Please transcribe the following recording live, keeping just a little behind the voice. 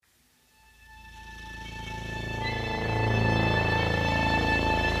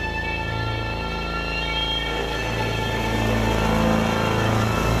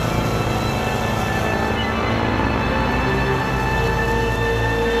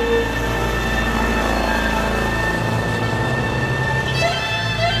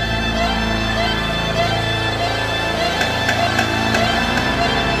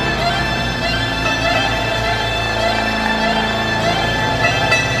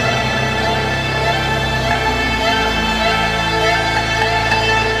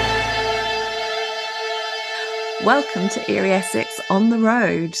Welcome to Eerie Essex on the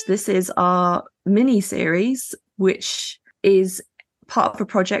Road. This is our mini-series, which is part of a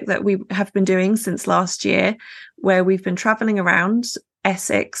project that we have been doing since last year, where we've been travelling around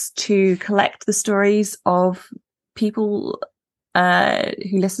Essex to collect the stories of people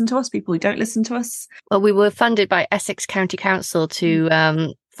who listen to us, people who don't listen to us. Well, we were funded by Essex County Council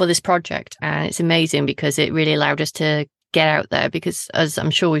for this project, and it's amazing because it really allowed us to get out there because, as I'm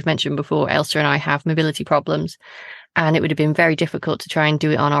sure we've mentioned before, Elsa and I have mobility problems, and it would have been very difficult to try and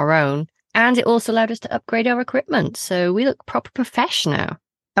do it on our own. And it also allowed us to upgrade our equipment, so we look proper professional.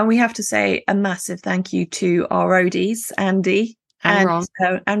 And we have to say a massive thank you to our roadies, Andy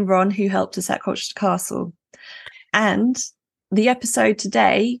and Ron, who helped us at Colchester Castle. And the episode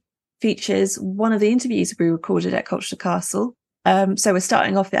today features one of the interviews we recorded at Colchester Castle. So we're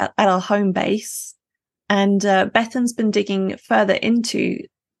starting off at our home base. And Bethan's been digging further into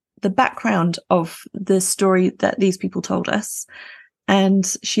the background of the story that these people told us. And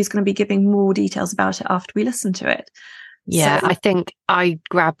she's going to be giving more details about it after we listen to it. Yeah, so, I think I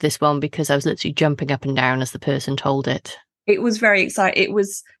grabbed this one because I was literally jumping up and down as the person told it. It was very exciting. It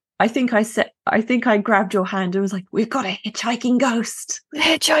was, I think I grabbed your hand and was like, we've got a hitchhiking ghost.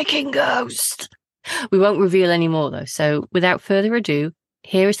 Hitchhiking ghost. We won't reveal any more though. So without further ado,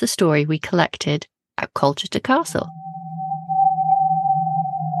 here is the story we collected at Colchester Castle.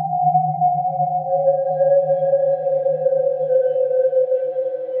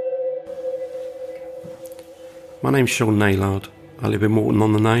 My name's Sean Naylard. I live in Walton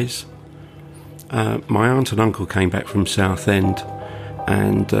on the Naze. My aunt and uncle came back from Southend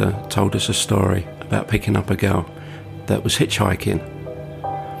and told us a story about picking up a girl that was hitchhiking.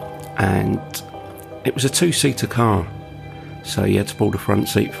 And it was a two-seater car, so you had to pull the front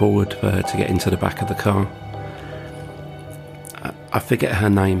seat forward for her to get into the back of the car. I forget her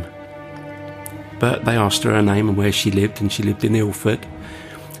name, but they asked her name and where she lived, and she lived in Ilford.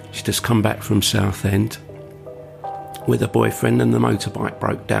 She'd just come back from Southend with a boyfriend, and the motorbike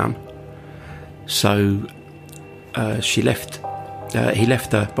broke down. So he left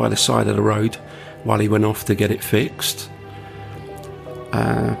her by the side of the road while he went off to get it fixed.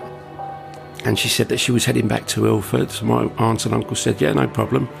 And she said that she was heading back to Ilford. So my aunt and uncle said, yeah, no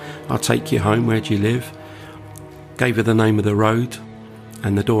problem, I'll take you home. Where do you live? Gave her the name of the road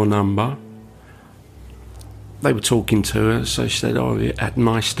and the door number. They were talking to her, so she said, oh, you had a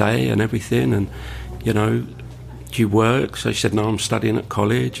nice day and everything, and, you know, do you work? So she said, no, I'm studying at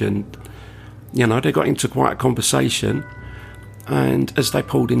college. And, you know, they got into quite a conversation. And as they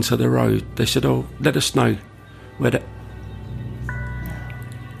pulled into the road, they said, oh, let us know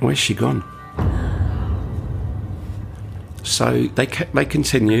where's she gone? So they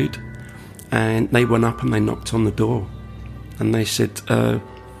continued, and they went up and they knocked on the door, and they said,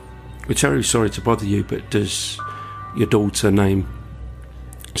 we're terribly sorry to bother you, but does your daughter named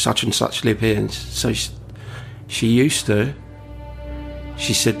such and such live here? And so she used to.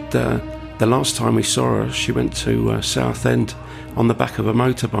 She said the last time we saw her, she went to Southend on the back of a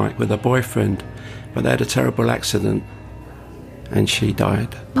motorbike with her boyfriend, but they had a terrible accident and she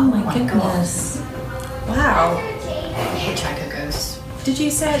died. Oh my goodness. Wow. Hitchhiker Ghost. Did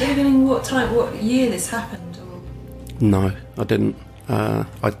you say at the beginning what year this happened? Or? No, I didn't.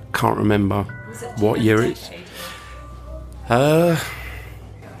 I can't remember what year it's. Oh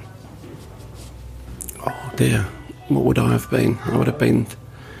dear, what would I have been? I would have been,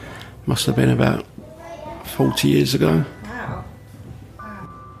 must have been about 40 years ago. Wow.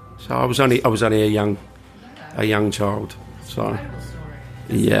 So I was only a young child. So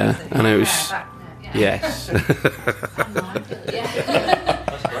yeah, and it was. Yes.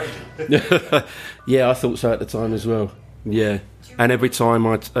 Yeah, I thought so at the time as well. Yeah, and every time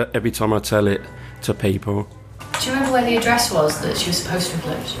I tell it to people. Do you remember where the address was that she was supposed to have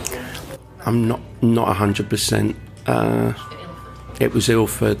lived? I'm not 100%. It was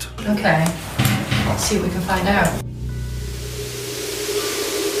Ilford. Okay, let's see what we can find out.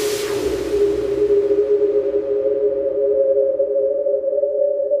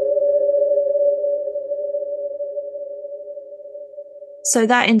 So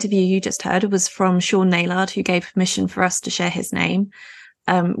that interview you just heard was from Sean Naylard, who gave permission for us to share his name,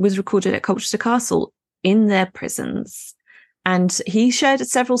 was recorded at Colchester Castle in their prisons. And he shared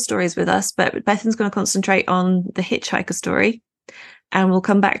several stories with us, but Bethan's going to concentrate on the hitchhiker story, and we'll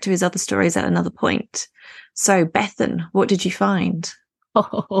come back to his other stories at another point. So Bethan, what did you find?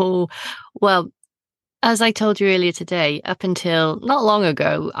 Oh, well, as I told you earlier today, up until not long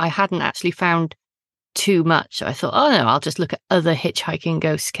ago, I hadn't actually found too much. I thought, oh no, I'll just look at other hitchhiking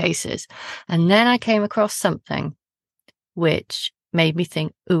ghost cases. And then I came across something which made me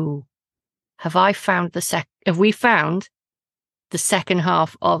think, ooh, have we found the second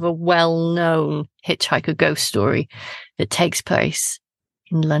half of a well-known Hitchhiker Ghost story that takes place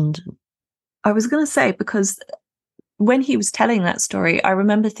in London? I was going to say, because when he was telling that story, I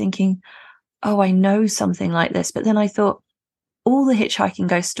remember thinking, oh, I know something like this. But then I thought, all the hitchhiking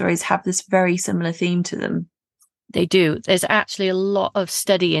ghost stories have this very similar theme to them. They do. There's actually a lot of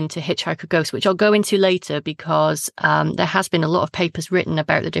study into Hitchhiker Ghost, which I'll go into later, because there has been a lot of papers written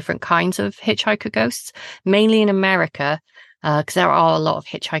about the different kinds of Hitchhiker Ghosts, mainly in America, because there are a lot of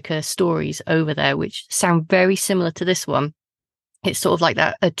hitchhiker stories over there which sound very similar to this one. It's sort of like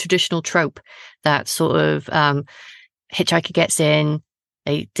a traditional trope that sort of hitchhiker gets in,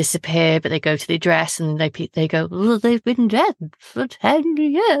 they disappear, but they go to the address and they go, well, they've been dead for 10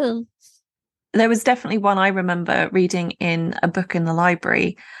 years. There was definitely one I remember reading in a book in the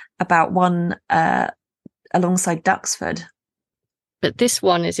library about one alongside Duxford. But this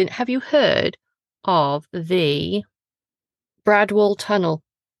one is in, have you heard of the Bradwell Tunnel?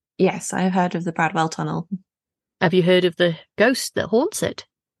 Yes, I have heard of the Bradwell Tunnel. Have you heard of the ghost that haunts it?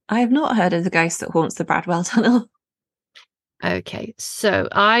 I have not heard of the ghost that haunts the Bradwell Tunnel. Okay, so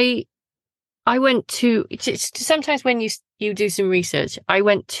I went to, sometimes when you do some research, I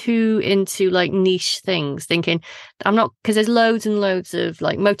went too into like niche things, thinking because there's loads and loads of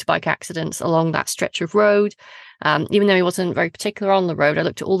like motorbike accidents along that stretch of road. Even though he wasn't very particular on the road, I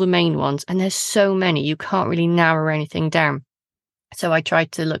looked at all the main ones, and there's so many, you can't really narrow anything down. So I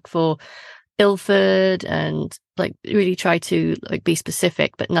tried to look for Ilford and like really try to like be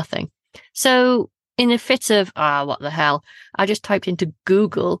specific, but nothing. So in a fit of, what the hell, I just typed into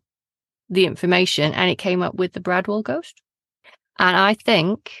Google the information and it came up with the Bradwell Ghost. And I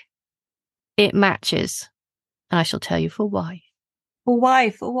think it matches. And I shall tell you for why. For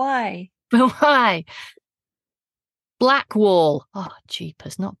why? For why? Blackwall. Oh,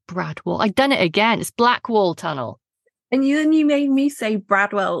 jeepers, not Bradwell. I've done it again. It's Blackwall Tunnel. And you made me say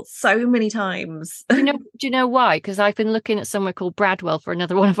Bradwell so many times. Do you know why? Because I've been looking at somewhere called Bradwell for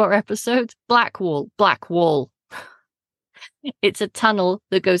another one of our episodes. Blackwall. It's a tunnel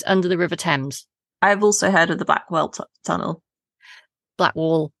that goes under the River Thames. I've also heard of the Blackwell Tunnel.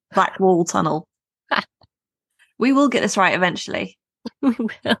 Blackwall Tunnel. We will get this right eventually. We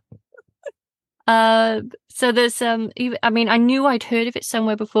will. So there's I knew I'd heard of it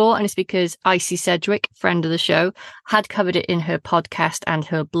somewhere before, and it's because Icy Sedgwick, friend of the show, had covered it in her podcast and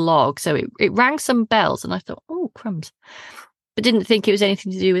her blog. So it rang some bells, and I thought, oh, crumbs. But didn't think it was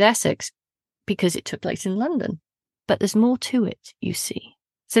anything to do with Essex because it took place in London. But there's more to it, you see.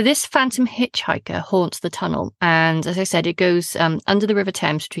 So this phantom hitchhiker haunts the tunnel, and as I said, it goes under the River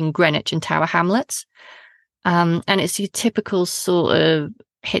Thames between Greenwich and Tower Hamlets. And it's your typical sort of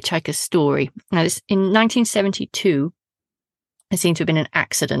hitchhiker story. Now, in 1972, there seemed to have been an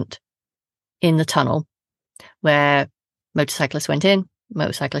accident in the tunnel where motorcyclists went in,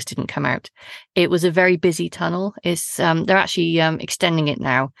 motorcyclists didn't come out. It was a very busy tunnel. They're actually extending it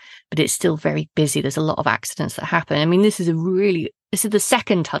now, but it's still very busy. There's a lot of accidents that happen. I mean, this is the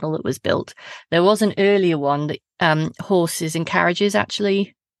second tunnel that was built. There was an earlier one that horses and carriages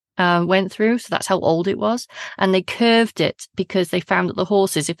actually went through, so that's how old it was. And they curved it because they found that the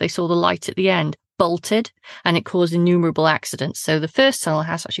horses, if they saw the light at the end, bolted, and it caused innumerable accidents. So the first tunnel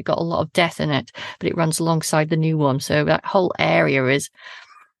has actually got a lot of death in it, but it runs alongside the new one, so that whole area is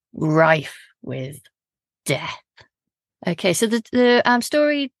rife with death. Okay, so the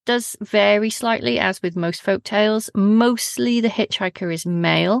story does vary slightly, as with most folk tales. Mostly the hitchhiker is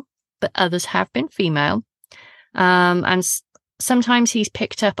male, but others have been female, and sometimes he's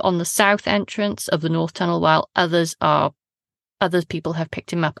picked up on the south entrance of the North Tunnel, while other people have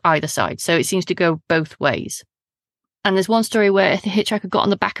picked him up either side. So it seems to go both ways. And there's one story where the hitchhiker got on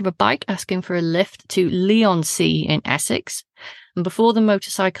the back of a bike asking for a lift to Leigh-on-Sea in Essex. And before the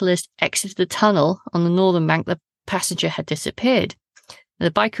motorcyclist exited the tunnel on the northern bank, the passenger had disappeared. The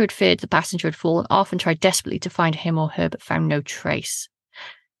biker had feared the passenger had fallen off and tried desperately to find him or her, but found no trace.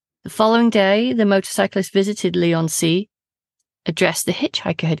 The following day, the motorcyclist visited Leigh-on-Sea, addressed the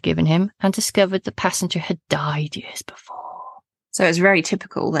hitchhiker had given him, and discovered the passenger had died years before. So it's very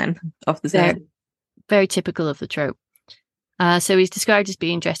typical then of the thing. Very typical of the trope. So he's described as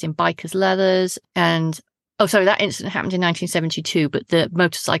being dressed in biker's leathers, and that incident happened in 1972, but the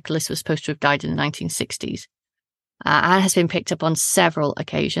motorcyclist was supposed to have died in the 1960s, and has been picked up on several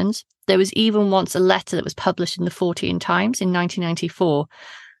occasions. There was even once a letter that was published in the 14 Times in 1994,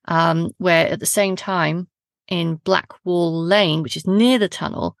 where at the same time, in Blackwall Lane, which is near the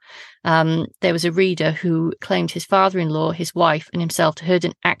tunnel, there was a reader who claimed his father-in-law, his wife, and himself had heard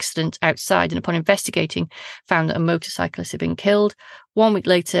an accident outside, and upon investigating, found that a motorcyclist had been killed. 1 week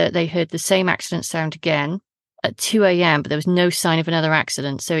later, they heard the same accident sound again at 2 a.m., but there was no sign of another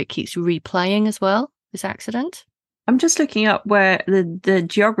accident. So it keeps replaying as well, this accident. I'm just looking up where the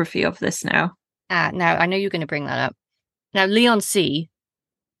geography of this now. Now, I know you're going to bring that up. Now, Leigh-on-Sea,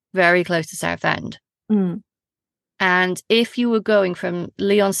 very close to Southend. Mm. And if you were going from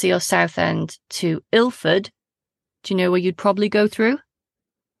Leigh-on-Sea or Southend to Ilford, do you know where you'd probably go through?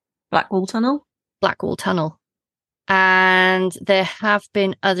 Blackwall Tunnel? Blackwall Tunnel. And there have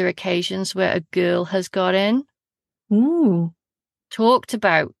been other occasions where a girl has got in. Ooh. Talked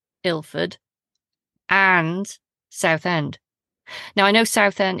about Ilford and Southend. Now, I know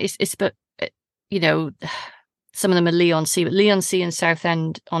Southend is but you know, some of them are Leigh-on-Sea, but Leigh-on-Sea and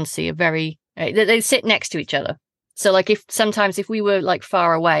Southend-on-Sea are very, they sit next to each other. So like if we were like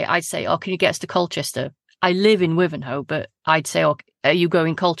far away, I'd say, oh, can you get us to Colchester? I live in Wivenhoe, but I'd say, oh, are you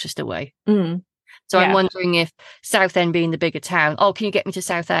going Colchester way? Mm. So yeah. I'm wondering if Southend being the bigger town, oh, can you get me to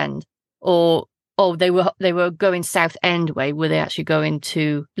Southend? Or, oh, they were going Southend way. Were they actually going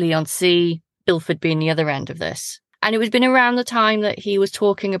to Leigh-on-Sea, Ilford being the other end of this? And it was been around the time that he was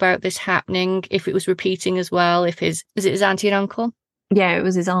talking about this happening, if it was repeating as well, was it his auntie and uncle? Yeah, it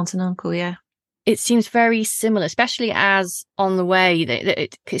was his aunt and uncle, yeah. It seems very similar, especially as on the way,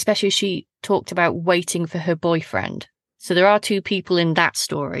 especially as she talked about waiting for her boyfriend. So there are two people in that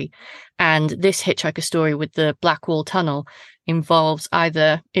story. And this hitchhiker story with the Blackwall Tunnel involves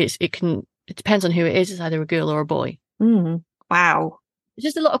either, it depends on who it is, it's either a girl or a boy. Mm. Wow. It's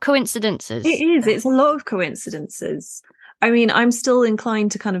just a lot of coincidences. It is. It's a lot of coincidences. I mean, I'm still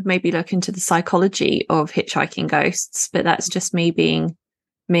inclined to kind of maybe look into the psychology of hitchhiking ghosts, but that's just me being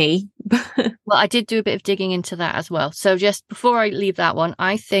me. Well, I did do a bit of digging into that as well. So just before I leave that one,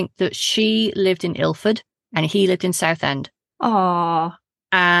 I think that she lived in Ilford and he lived in Southend. Ah.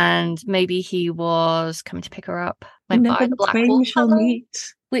 And maybe he was coming to pick her up. Went by the Blackwall Tunnel,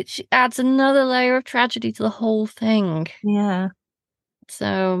 which adds another layer of tragedy to the whole thing. Yeah.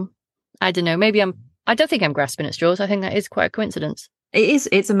 So, I don't know. I don't think I'm grasping at straws. I think that is quite a coincidence. It is.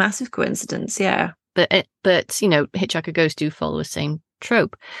 It's a massive coincidence, yeah. But you know, Hitchhiker Ghost do follow the same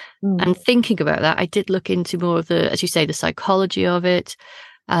trope. Mm. And thinking about that, I did look into more of the, as you say, the psychology of it.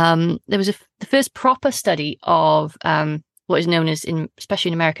 There was the first proper study of what is known as, especially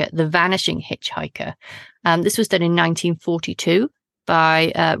in America, the vanishing hitchhiker. This was done in 1942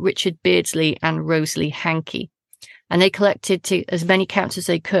 by Richard Beardsley and Rosalie Hankey. And they collected as many counts as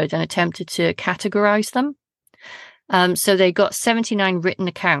they could and attempted to categorize them. So they got 79 written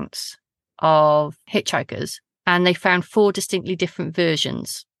accounts of hitchhikers, and they found 4 distinctly different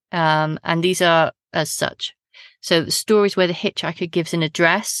versions. And these are as such. So the stories where the hitchhiker gives an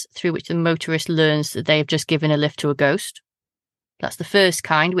address through which the motorist learns that they have just given a lift to a ghost. That's the first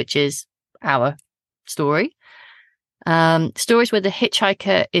kind, which is our story. Stories where the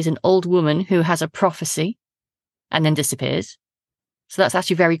hitchhiker is an old woman who has a prophecy and then disappears. So that's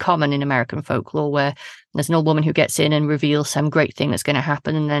actually very common in American folklore, where there's an old woman who gets in and reveals some great thing that's going to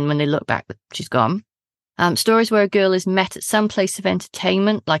happen, and then when they look back, she's gone. Stories where a girl is met at some place of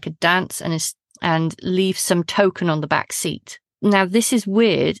entertainment, like a dance, and leaves some token on the back seat. Now, this is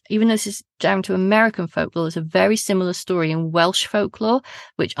weird. Even though this is down to American folklore, there's a very similar story in Welsh folklore,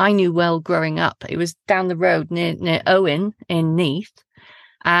 which I knew well growing up. It was down the road near Owen in Neath,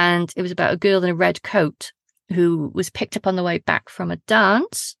 and it was about a girl in a red coat who was picked up on the way back from a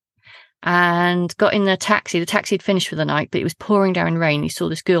dance and got in the taxi. The taxi had finished for the night, but it was pouring down rain. He saw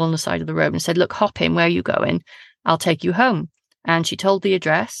this girl on the side of the road and said, "Look, hop in. Where are you going? I'll take you home." And she told the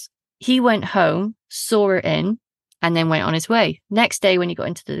address. He went home, saw her in, and then went on his way. Next day, when he got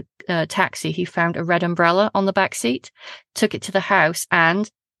into the taxi, he found a red umbrella on the back seat, took it to the house,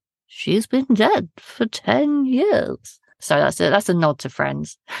 and she's been dead for 10 years. So that's a nod to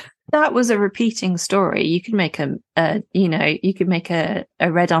Friends. That was a repeating story. You could make a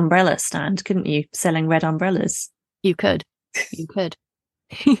red umbrella stand, couldn't you? Selling red umbrellas. You could. But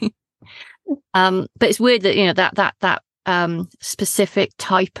it's weird that, you know, that specific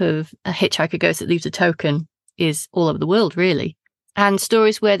type of a hitchhiker ghost that leaves a token is all over the world, really. And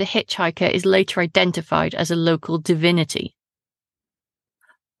stories where the hitchhiker is later identified as a local divinity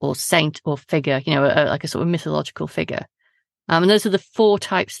or saint or figure, you know, like a sort of mythological figure. And those are the 4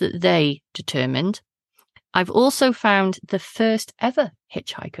 types that they determined. I've also found the first ever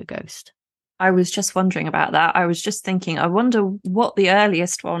hitchhiker ghost. I was just wondering about that. I was just thinking, I wonder what the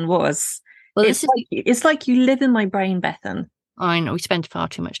earliest one was. Well, it's like you live in my brain, Bethan. I know, we spend far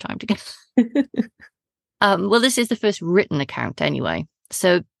too much time together. Well, this is the first written account anyway.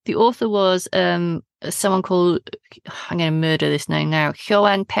 So the author was someone called, I'm going to murder this name now,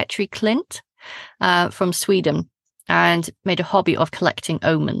 Johan Petri Klint from Sweden. and made a hobby of collecting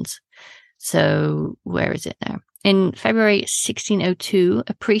omens. So where is it now? In February 1602,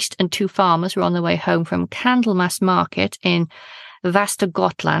 a priest and 2 farmers were on their way home from Candlemas Market in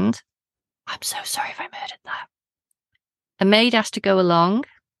Västergötland. I'm so sorry if I murdered that. A maid asked to go along,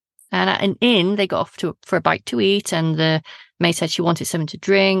 and at an inn, they got off for a bite to eat, and the maid said she wanted something to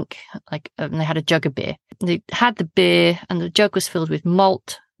drink, and they had a jug of beer. They had the beer, and the jug was filled with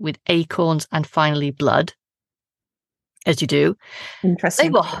malt, with acorns, and finally blood, as you do.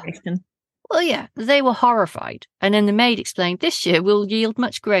 Interesting. Well, yeah, they were horrified. And then the maid explained, this year will yield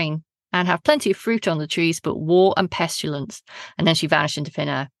much grain and have plenty of fruit on the trees, but war and pestilence. And then she vanished into thin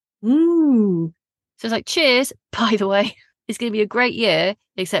air. Ooh. So it's like, cheers, by the way, it's going to be a great year,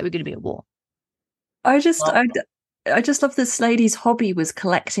 except we're going to be at war. I just love this lady's hobby was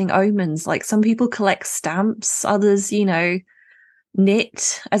collecting omens. Like, some people collect stamps, others,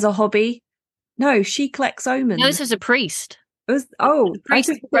 knit as a hobby. No, she collects omens. No, this is a priest. I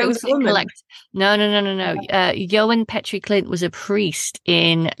just thought it was a woman. No. Johan Petri Klint was a priest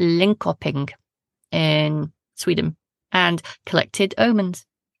in Linköping in Sweden and collected omens.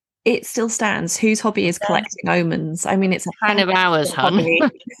 It still stands. Whose hobby is collecting omens? I mean, it's a kind of ours, hon.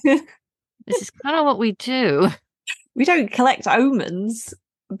 This is kind of what we do. We don't collect omens,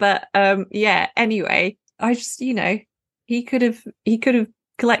 but anyway, I just, he could have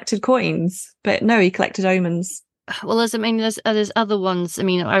collected coins, but no, he collected omens. Well, there's other ones. I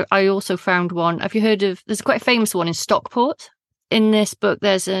mean, I also found one. Have you heard of? There's quite a famous one in Stockport. In this book,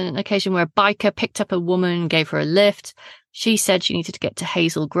 there's an occasion where a biker picked up a woman, gave her a lift. She said she needed to get to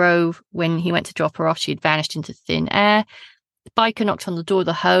Hazel Grove. When he went to drop her off, she had vanished into thin air. The biker knocked on the door of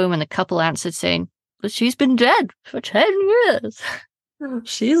the home, and the couple answered, saying, "But she's been dead for 10 years."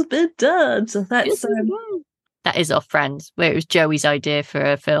 She's been dead. So that's that is our Friends, where it was Joey's idea for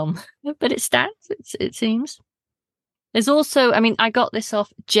a film, but it stands. It seems. There's also, I got this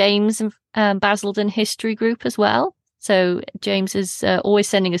off James and Basildon History Group as well. So James is always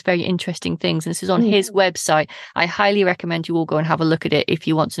sending us very interesting things. And this is on his website. I highly recommend you all go and have a look at it if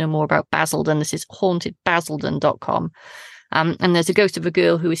you want to know more about Basildon. This is hauntedbasildon.com. And there's a ghost of a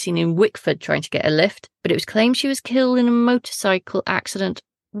girl who was seen in Wickford trying to get a lift, but it was claimed she was killed in a motorcycle accident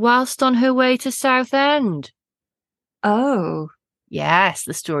whilst on her way to Southend. Oh. Yes,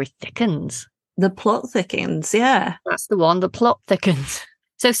 the story thickens. The plot thickens, yeah. That's the one, the plot thickens.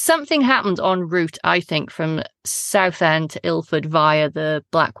 So something happened en route, I think, from Southend to Ilford via the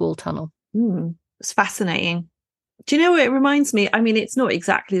Blackwall Tunnel. It's fascinating. Do you know what it reminds me? I mean, it's not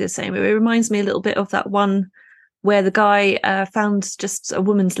exactly the same, but it reminds me a little bit of that one where the guy found just a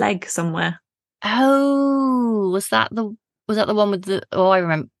woman's leg somewhere. Oh, was that the one with the? Oh,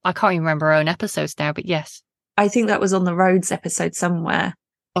 I can't even remember our own episodes now, but yes, I think that was on the roads episode somewhere.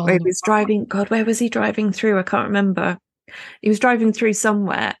 Where he was driving. God, where was he driving through? I can't remember. He was driving through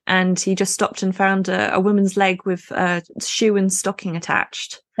somewhere, and he just stopped and found a woman's leg with a shoe and stocking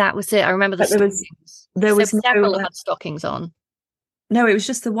attached. That was it. I remember the stockings. There was several had stockings on. No, it was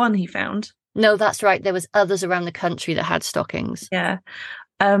just the one he found. No, that's right. There was others around the country that had stockings. Yeah,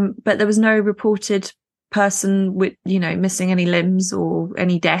 but there was no reported person with missing any limbs or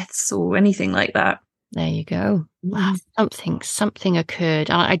any deaths or anything like that. There you go. Wow, something occurred.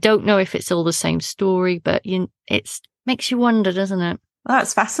 I don't know if it's all the same story, but it makes you wonder, doesn't it? Well,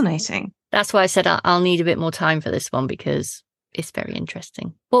 that's fascinating. That's why I said I'll need a bit more time for this one, because it's very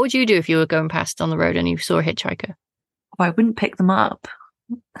interesting. What would you do if you were going past on the road and you saw a hitchhiker? Oh, I wouldn't pick them up.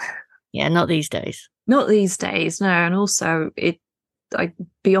 Yeah, not these days. Not these days, no. And also, I'd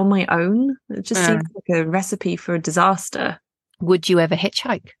be on my own. It just seems like a recipe for a disaster. Would you ever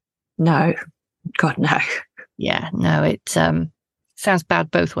hitchhike? No. God, no. Yeah, no, it sounds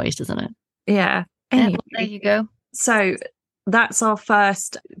bad both ways, doesn't it? Yeah. Anyway, there you go. So that's our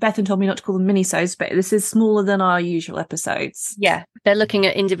first. Bethan told me not to call them minisodes, but this is smaller than our usual episodes. Yeah, they're looking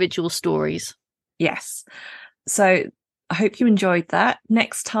at individual stories. Yes. So I hope you enjoyed that.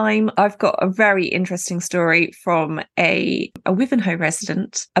 Next time, I've got a very interesting story from a Wivenhoe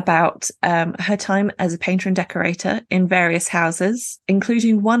resident about her time as a painter and decorator in various houses,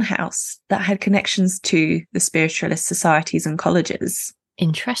 including one house that had connections to the spiritualist societies and colleges.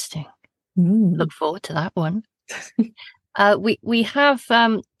 Interesting. Look forward to that one. We have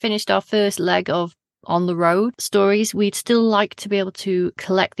finished our first leg of on the road stories. We'd still like to be able to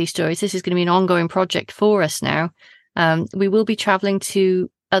collect these stories. This is going to be an ongoing project for us now. We will be traveling to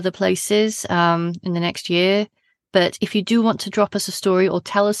other places in the next year, but if you do want to drop us a story or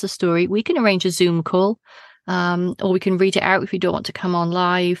tell us a story, we can arrange a Zoom call, or we can read it out if you don't want to come on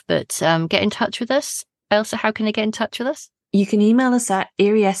live, but get in touch with us. Elsa, how can they get in touch with us? You can email us at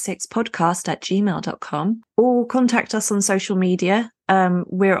eerieessexpodcast@gmail.com or contact us on social media.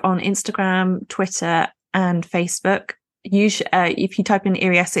 We're on Instagram, Twitter, and Facebook. If you type in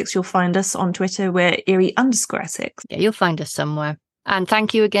Eerie Essex, you'll find us on Twitter. We're Eerie_Essex. Yeah, you'll find us somewhere. And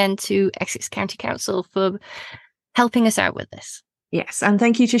thank you again to Essex County Council for helping us out with this. Yes, and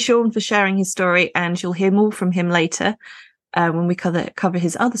thank you to Sean for sharing his story, and you'll hear more from him later when we cover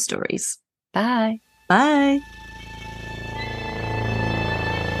his other stories. Bye. Bye.